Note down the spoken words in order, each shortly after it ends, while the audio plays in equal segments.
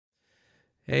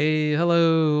Hey,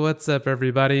 hello, what's up,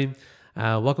 everybody?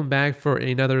 Welcome back for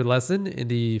another lesson in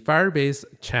the Firebase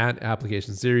chat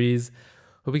application series.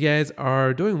 Hope you guys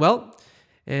are doing well,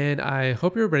 and I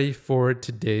hope you're ready for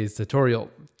today's tutorial.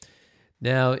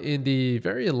 Now, in the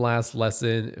very last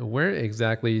lesson, where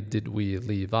exactly did we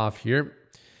leave off here?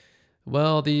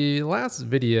 Well, the last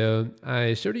video,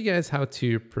 I showed you guys how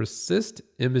to persist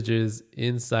images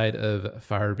inside of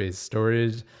Firebase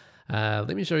storage. Let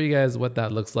me show you guys what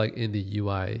that looks like in the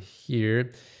UI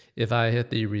here. If I hit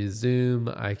the resume,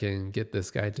 I can get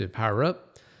this guy to power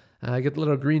up. I get the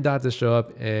little green dot to show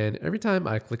up, and every time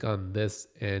I click on this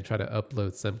and try to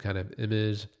upload some kind of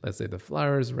image, let's say the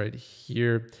flowers right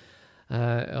here,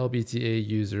 LBTA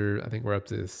user, I think we're up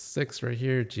to 6 right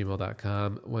here,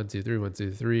 gmail.com,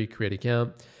 123, create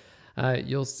account.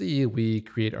 You'll see we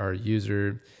create our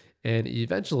user, and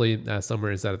eventually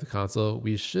somewhere inside of the console,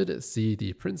 we should see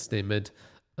the print statement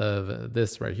of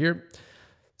this right here.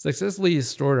 Successfully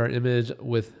stored our image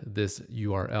with this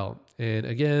URL. And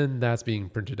again, that's being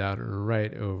printed out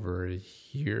right over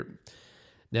here.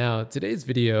 Now, today's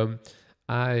video,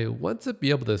 I want to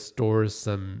be able to store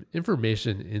some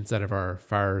information inside of our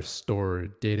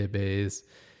Firestore database.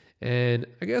 And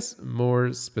I guess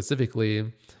more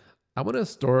specifically, I want to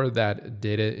store that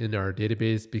data in our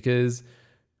database because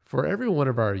for every one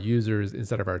of our users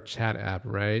inside of our chat app,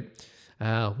 right,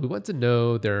 we want to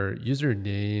know their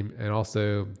username and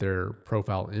also their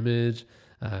profile image,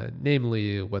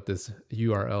 namely what this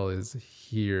URL is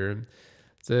here.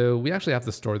 So we actually have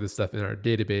to store this stuff in our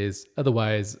database.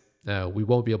 Otherwise, we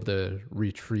won't be able to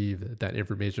retrieve that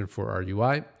information for our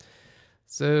UI.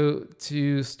 So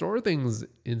to store things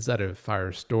inside of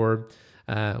Firestore,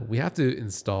 we have to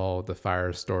install the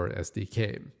Firestore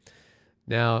Sdk.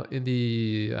 Now, in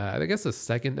the, I guess the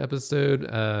second episode,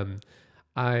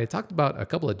 I talked about a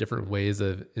couple of different ways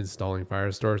of installing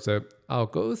Firestore. So I'll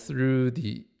go through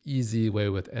the easy way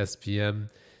with SPM,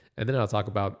 and then I'll talk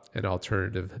about an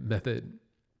alternative method.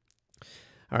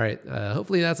 All right,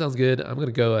 hopefully that sounds good. I'm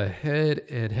gonna go ahead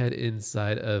and head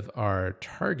inside of our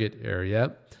target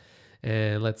area.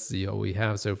 And let's see what we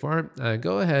have so far.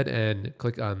 Go ahead and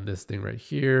click on this thing right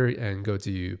here and go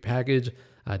to package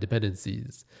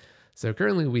dependencies. So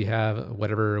currently we have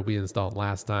whatever we installed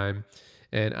last time.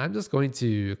 And I'm just going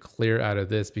to clear out of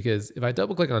this because if I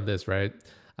double click on this, right,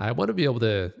 I want to be able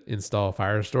to install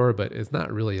Firestore, but it's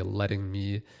not really letting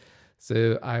me.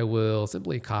 So I will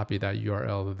simply copy that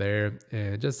URL there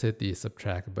and just hit the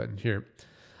subtract button here.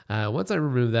 Once I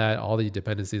remove that, all the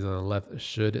dependencies on the left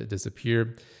should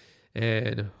disappear.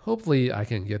 And hopefully I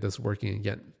can get this working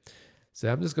again. So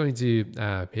I'm just going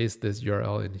to paste this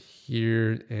URL in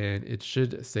here, and it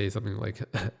should say something like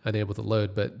unable to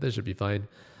load, but this should be fine.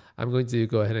 I'm going to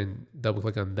go ahead and double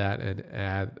click on that and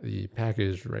add the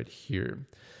package right here.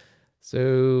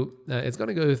 So it's going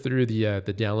to go through the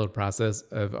download process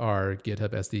of our GitHub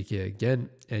SDK again,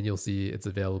 and you'll see it's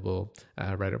available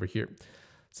right over here.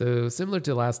 So similar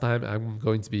to last time, I'm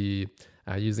going to be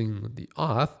using the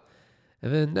auth.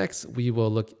 And then next, we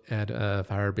will look at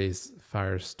Firebase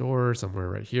Firestore somewhere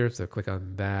right here. So click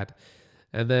on that.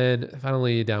 And then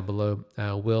finally down below,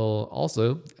 we'll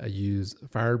also use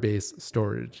Firebase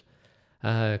storage.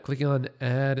 Clicking on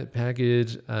add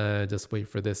package, just wait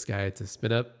for this guy to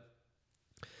spin up.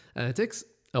 It takes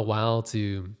a while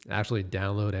to actually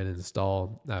download and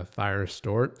install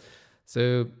Firestore.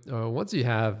 So once you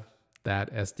have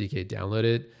that SDK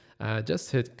downloaded,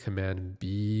 just hit Command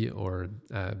B or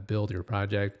build your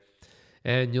project.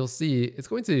 And you'll see it's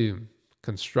going to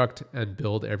construct and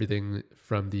build everything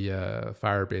from the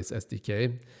Firebase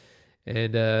SDK.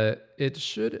 And it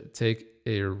should take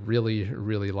a really,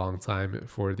 really long time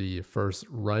for the first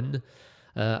run.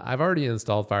 I've already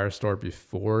installed Firestore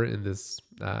before in this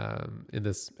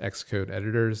Xcode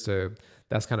editor, so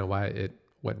that's kind of why it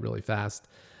went really fast.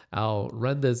 I'll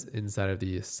run this inside of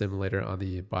the simulator on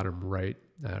the bottom right,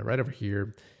 right over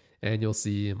here, and you'll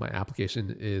see my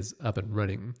application is up and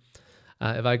running.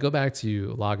 If I go back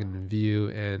to login view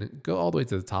and go all the way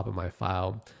to the top of my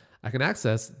file, I can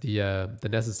access the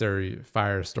necessary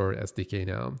Firestore SDK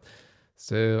now.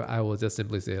 So I will just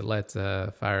simply say let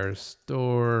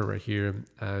Firestore right here.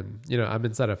 You know, I'm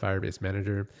inside of Firebase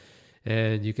Manager,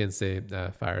 and you can say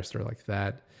Firestore like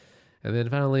that. And then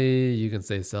finally, you can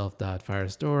say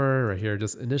self.firestore right here.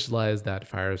 Just initialize that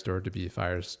Firestore to be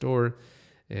Firestore.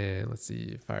 And let's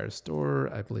see,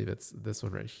 Firestore, I believe it's this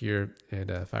one right here, and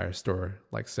Firestore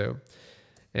like so.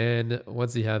 And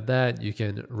once you have that, you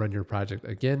can run your project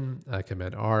again,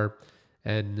 Command R,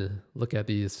 and look at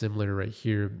the simulator right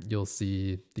here. You'll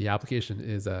see the application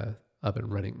is up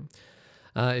and running.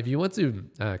 If you want to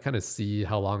kind of see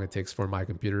how long it takes for my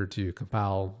computer to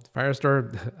compile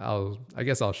Firestore, I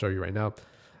guess I'll show you right now.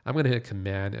 I'm going to hit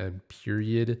Command and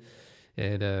period,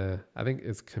 and I think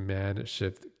it's Command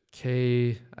Shift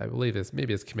K. I believe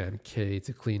maybe it's Command K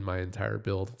to clean my entire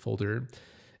build folder.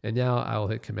 And now I'll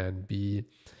hit Command B,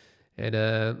 and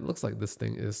it looks like this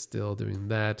thing is still doing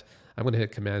that. I'm going to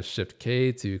hit Command Shift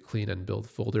K to clean and build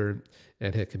folder,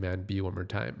 and hit Command B one more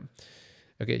time.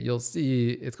 Okay, you'll see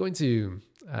it's going to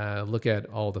look at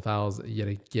all the files yet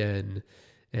again.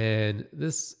 And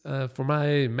this, for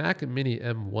my Mac Mini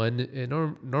M1, it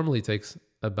normally takes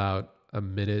about a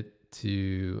minute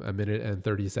to a minute and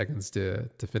 30 seconds to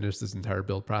finish this entire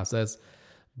build process.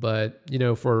 But, you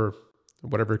know, for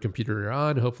whatever computer you're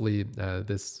on, hopefully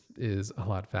this is a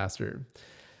lot faster.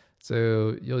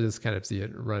 So you'll just kind of see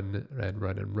it run and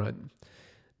run and run.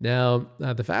 Now,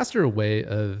 the faster way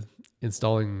of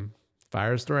installing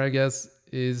Firestore, I guess,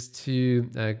 is to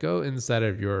go inside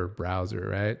of your browser,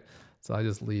 right? So I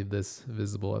just leave this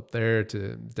visible up there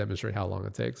to demonstrate how long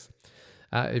it takes.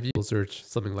 If you search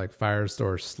something like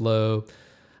Firestore slow,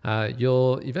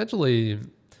 you'll eventually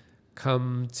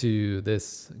come to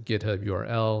this GitHub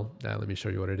URL. Let me show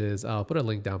you what it is. I'll put a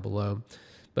link down below.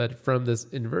 But from this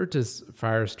Invertis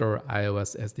Firestore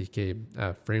iOS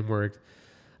SDK framework,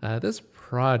 this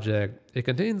project, it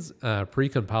contains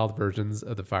pre-compiled versions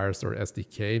of the Firestore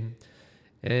SDK.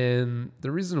 And the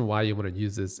reason why you want to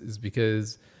use this is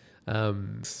because,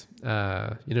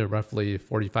 roughly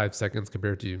 45 seconds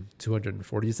compared to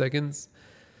 240 seconds.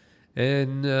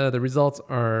 And the results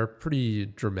are pretty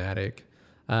dramatic.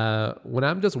 When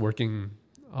I'm just working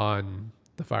on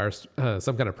the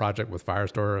some kind of project with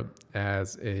Firestore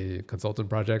as a consultant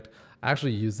project, I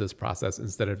actually use this process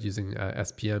instead of using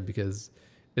SPM because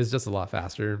it's just a lot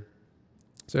faster.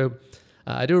 So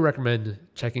I do recommend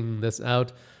checking this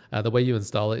out. The way you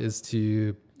install it is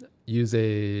to use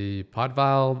a pod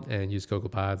file and use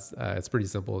CocoaPods. It's pretty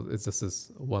simple. It's just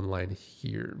this one line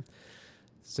here.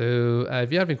 So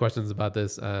if you have any questions about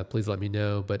this, please let me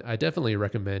know. But I definitely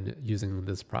recommend using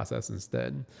this process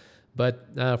instead. But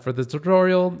for the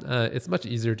tutorial, it's much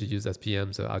easier to use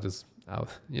SPM. So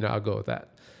I'll go with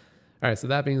that. All right, so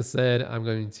that being said, I'm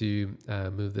going to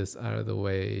move this out of the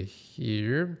way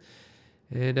here.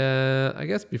 And I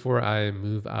guess before I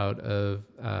move out of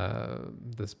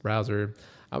this browser,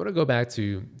 I want to go back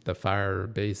to the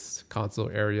Firebase console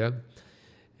area.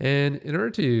 And in order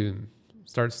to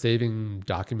start saving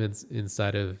documents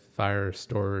inside of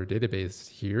Firestore database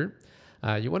here,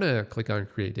 you want to click on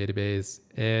Create Database.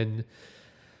 And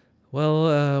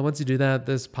well, once you do that,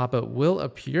 this pop-up will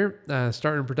appear,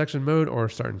 start in production mode or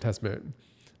start in test mode.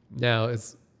 Now,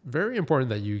 it's very important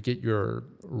that you get your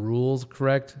rules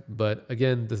correct, but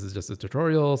again, this is just a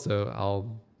tutorial, so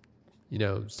I'll,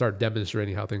 start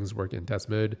demonstrating how things work in test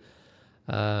mode.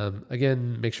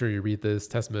 Again, make sure you read this.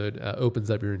 Test mode opens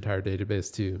up your entire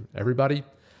database to everybody.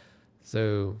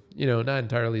 So, not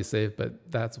entirely safe,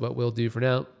 but that's what we'll do for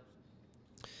now.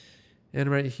 And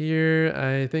right here,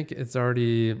 I think it's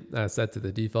already set to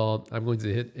the default. I'm going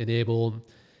to hit enable.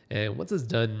 And once it's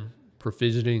done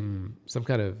provisioning some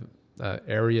kind of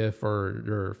area for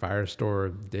your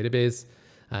Firestore database,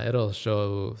 it'll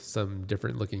show some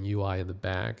different looking UI in the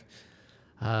back.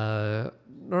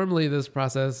 Normally this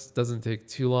process doesn't take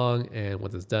too long, and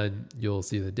once it's done, you'll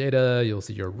see the data, you'll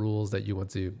see your rules that you want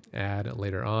to add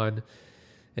later on.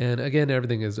 And again,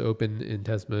 everything is open in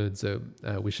test mode, so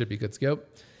we should be good to go.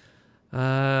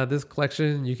 This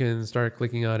collection, you can start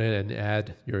clicking on it and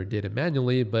add your data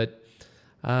manually, but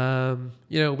we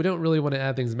don't really want to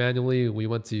add things manually. We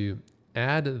want to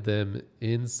add them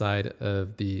inside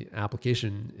of the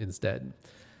application instead.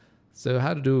 So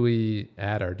how do we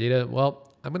add our data? Well,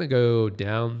 I'm going to go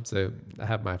down. So I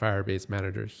have my Firebase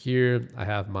manager here. I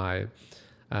have my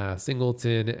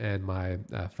singleton and my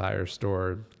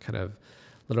Firestore kind of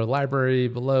little library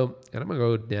below. And I'm going to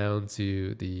go down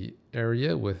to the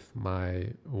area with my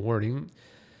warning.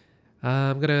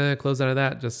 I'm going to close out of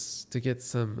that just to get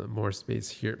some more space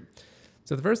here.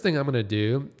 So the first thing I'm going to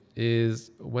do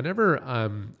is whenever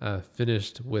I'm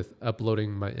finished with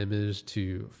uploading my image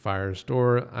to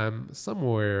Firestore, I'm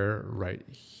somewhere right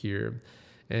here.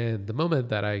 And the moment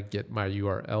that I get my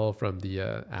URL from the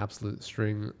absolute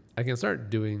string, I can start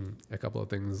doing a couple of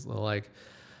things like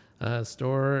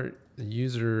store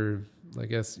user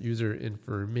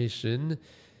information.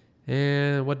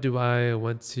 And what do I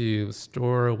want to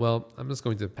store? Well, I'm just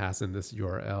going to pass in this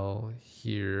URL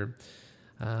here.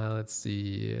 Let's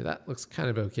see, that looks kind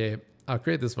of okay. I'll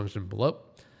create this function below.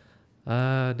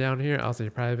 Down here, I'll say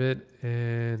private,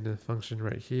 and the function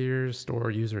right here,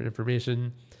 store user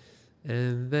information.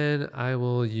 And then I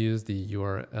will use the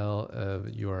URL of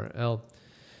URL.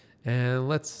 And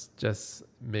let's just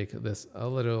make this a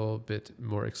little bit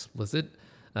more explicit.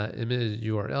 Image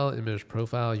URL, image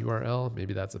profile URL,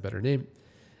 maybe that's a better name.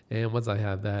 And once I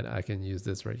have that, I can use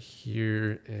this right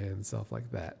here and stuff like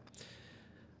that.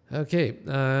 Okay,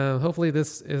 hopefully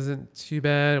this isn't too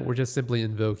bad. We're just simply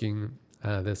invoking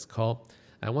this call.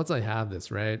 And once I have this,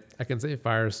 right, I can say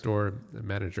Firestore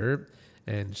manager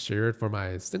and share it for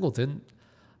my singleton.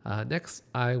 Next,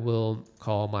 I will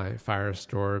call my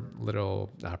Firestore little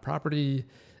property,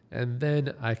 and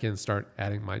then I can start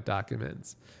adding my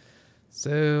documents.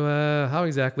 So how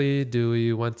exactly do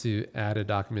we want to add a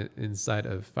document inside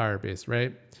of Firebase,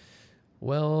 right?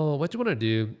 Well, what you want to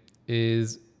do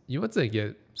is you want to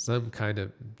get some kind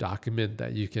of document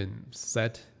that you can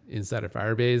set inside of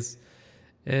Firebase.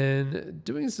 And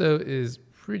doing so is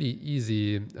pretty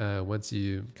easy once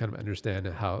you kind of understand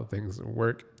how things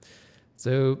work.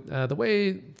 So the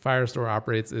way Firestore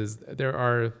operates is there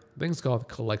are things called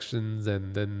collections,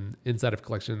 and then inside of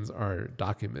collections are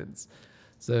documents.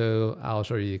 So I'll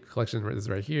show you collection is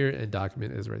right here and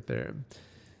document is right there.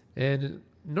 And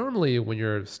normally when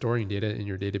you're storing data in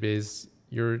your database,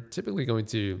 you're typically going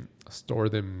to store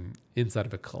them inside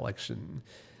of a collection.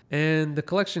 And the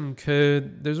collection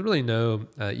code, there's really no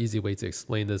easy way to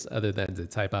explain this other than to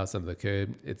type out some of the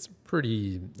code. It's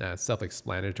pretty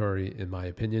self-explanatory in my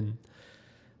opinion.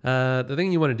 The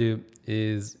thing you want to do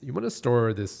is you want to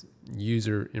store this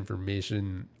user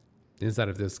information inside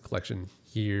of this collection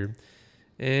here.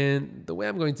 And the way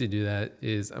I'm going to do that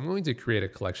is I'm going to create a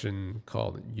collection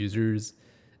called users.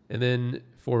 And then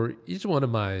for each one of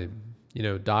my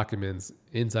documents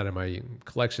inside of my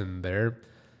collection there,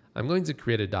 I'm going to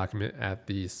create a document at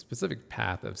the specific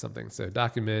path of something. So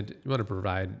document, you want to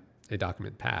provide a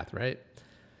document path, right?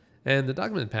 And the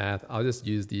document path, I'll just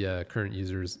use the current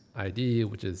user's ID,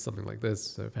 which is something like this.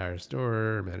 So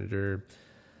Firestore manager,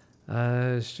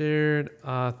 shared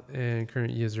auth and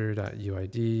current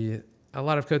user.uid. A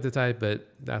lot of code to type, but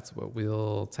that's what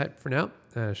we'll type for now.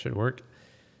 Should work.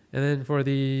 And then for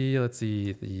the, let's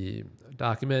see, the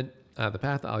document, the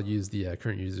path, I'll use the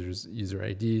current user's user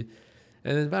ID.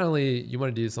 And then finally, you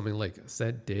want to do something like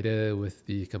set data with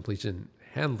the completion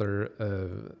handler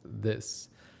of this.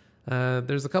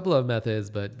 There's a couple of methods,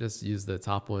 but just use the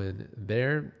top one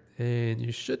there, and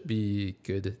you should be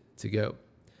good to go.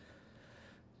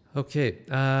 Okay,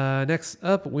 next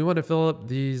up, we want to fill up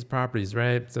these properties,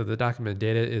 right? So the document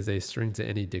data is a string to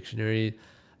any dictionary.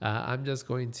 I'm just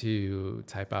going to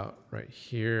type out right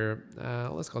here.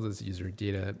 Let's call this user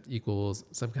data equals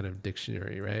some kind of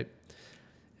dictionary, right?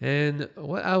 And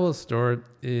what I will store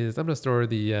is I'm going to store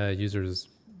the user's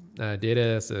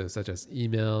data, so such as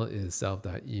email is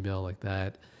self.email like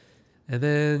that. And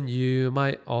then you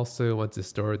might also want to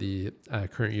store the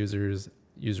current user's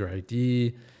user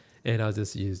ID, and I'll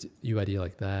just use UID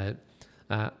like that.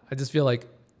 I just feel like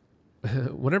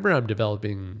whenever I'm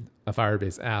developing a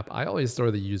Firebase app, I always store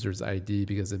the user's ID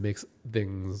because it makes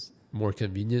things more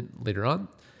convenient later on.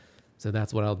 So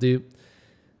that's what I'll do.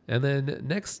 And then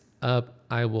next up,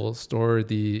 I will store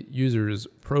the user's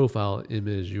profile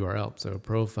image URL. So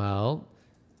profile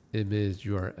image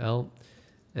URL.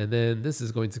 And then this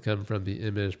is going to come from the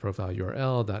image profile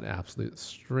URL .absolute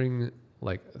string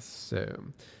like so.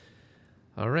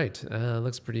 All right,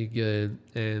 looks pretty good.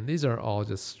 And these are all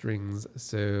just strings,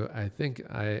 so I think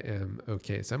I am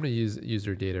okay. So I'm gonna use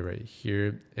user data right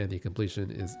here, and the completion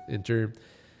is enter.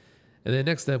 And then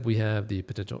next up, we have the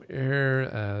potential error.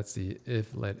 Let's see,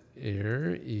 if let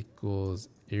error equals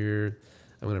error.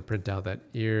 I'm gonna print out that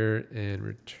error and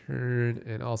return,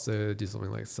 and also do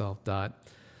something like self dot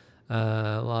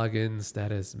login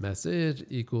status message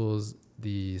equals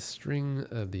the string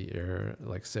of the error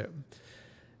like so.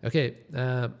 Okay,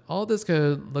 all this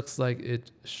code looks like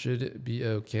it should be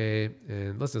okay.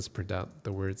 And let's just print out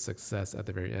the word success at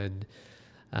the very end.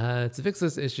 To fix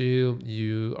this issue,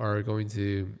 you are going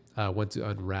to want to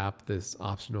unwrap this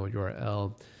optional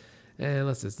URL. And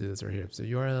let's just do this right here. So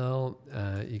URL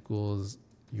equals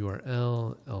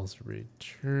URL else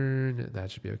return.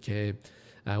 That should be okay.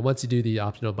 Once you do the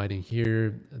optional binding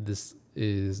here, this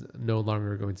is no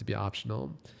longer going to be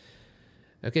optional.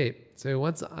 Okay, so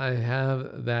once I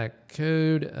have that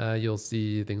code, you'll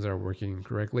see things are working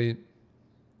correctly.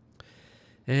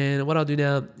 And what I'll do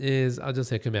now is I'll just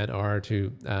hit Command R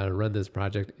to run this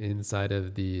project inside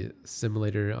of the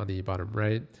simulator on the bottom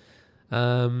right.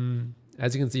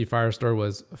 As you can see, Firestore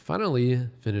was finally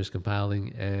finished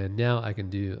compiling, and now I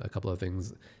can do a couple of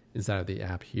things inside of the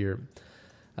app here.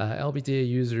 LBTA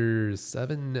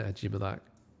user7 at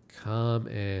gmail.com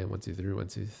and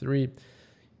 123.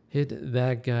 hit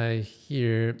that guy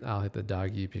here. I'll hit the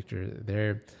doggy picture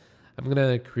there. I'm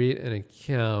gonna create an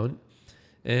account,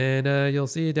 and you'll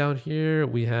see down here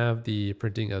we have the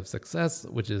printing of success,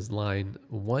 which is line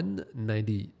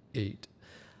 198.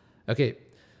 Okay,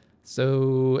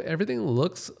 so everything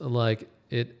looks like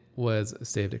it was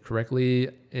saved correctly,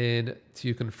 and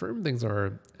to confirm things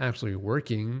are actually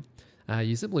working,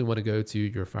 you simply want to go to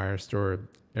your Firestore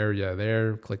area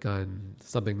there, click on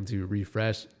something to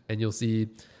refresh, and you'll see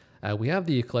we have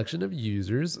the collection of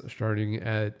users starting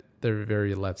at the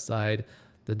very left side.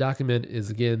 The document is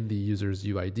again the user's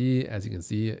UID. As you can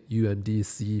see,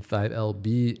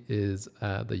 UMDC5LB is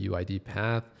the UID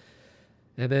path.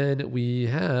 And then we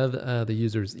have the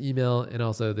user's email and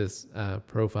also this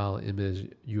profile image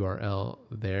URL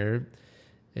there.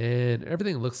 And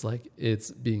everything looks like it's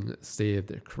being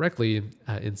saved correctly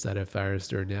inside of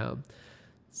Firestore now.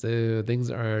 So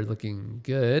things are looking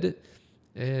good.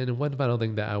 And one final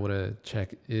thing that I want to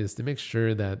check is to make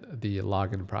sure that the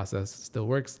login process still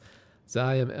works. So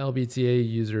I am LBTA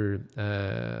user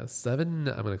 7.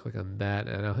 I'm going to click on that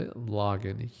and I'll hit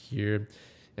login here.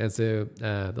 And so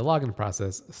the login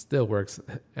process still works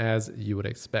as you would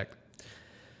expect.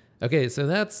 Okay, so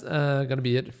that's going to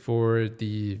be it for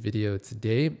the video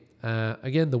today.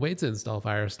 Again, the way to install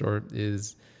Firestore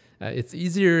is it's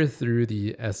easier through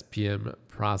the SPM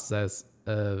process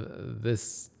of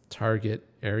this target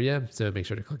area. So make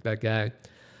sure to click that guy.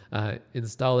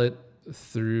 Install it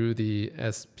through the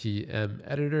SPM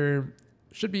editor.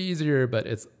 Should be easier, but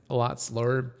it's a lot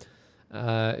slower.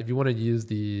 If you want to use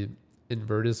the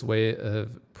Invertis way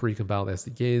of pre-compiled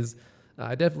SDKs,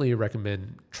 I definitely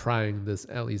recommend trying this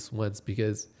at least once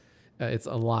because it's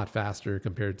a lot faster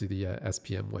compared to the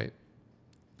SPM way.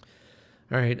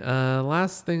 All right,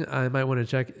 last thing I might want to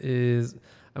check is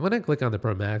I'm going to click on the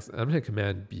Pro Max. I'm going to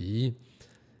Command B,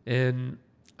 and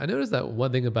I noticed that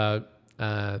one thing about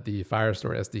the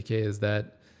Firestore SDK is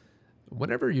that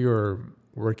whenever you're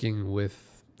working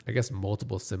with, I guess,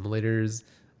 multiple simulators,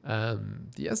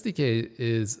 the SDK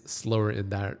is slower in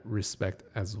that respect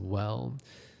as well.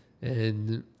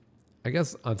 And I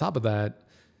guess on top of that,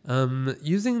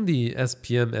 using the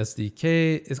SPM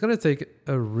SDK is going to take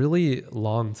a really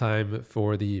long time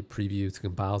for the preview to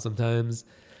compile sometimes.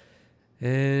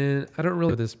 And I don't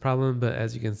really have this problem, but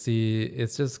as you can see,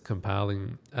 it's just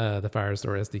compiling the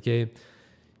Firestore SDK.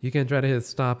 You can try to hit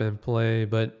stop and play,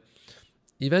 but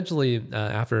eventually,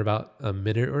 after about a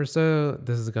minute or so,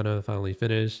 this is going to finally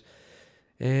finish.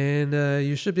 And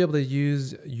you should be able to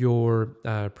use your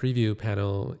preview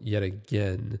panel yet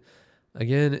again.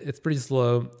 Again, it's pretty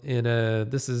slow, and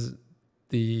this is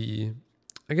the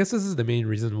main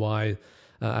reason why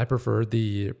I prefer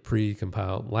the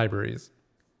pre-compiled libraries.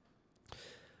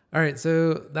 All right,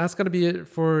 so that's going to be it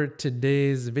for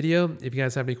today's video. If you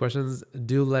guys have any questions,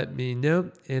 do let me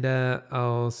know, and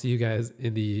I'll see you guys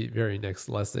in the very next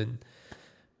lesson.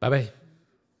 Bye-bye.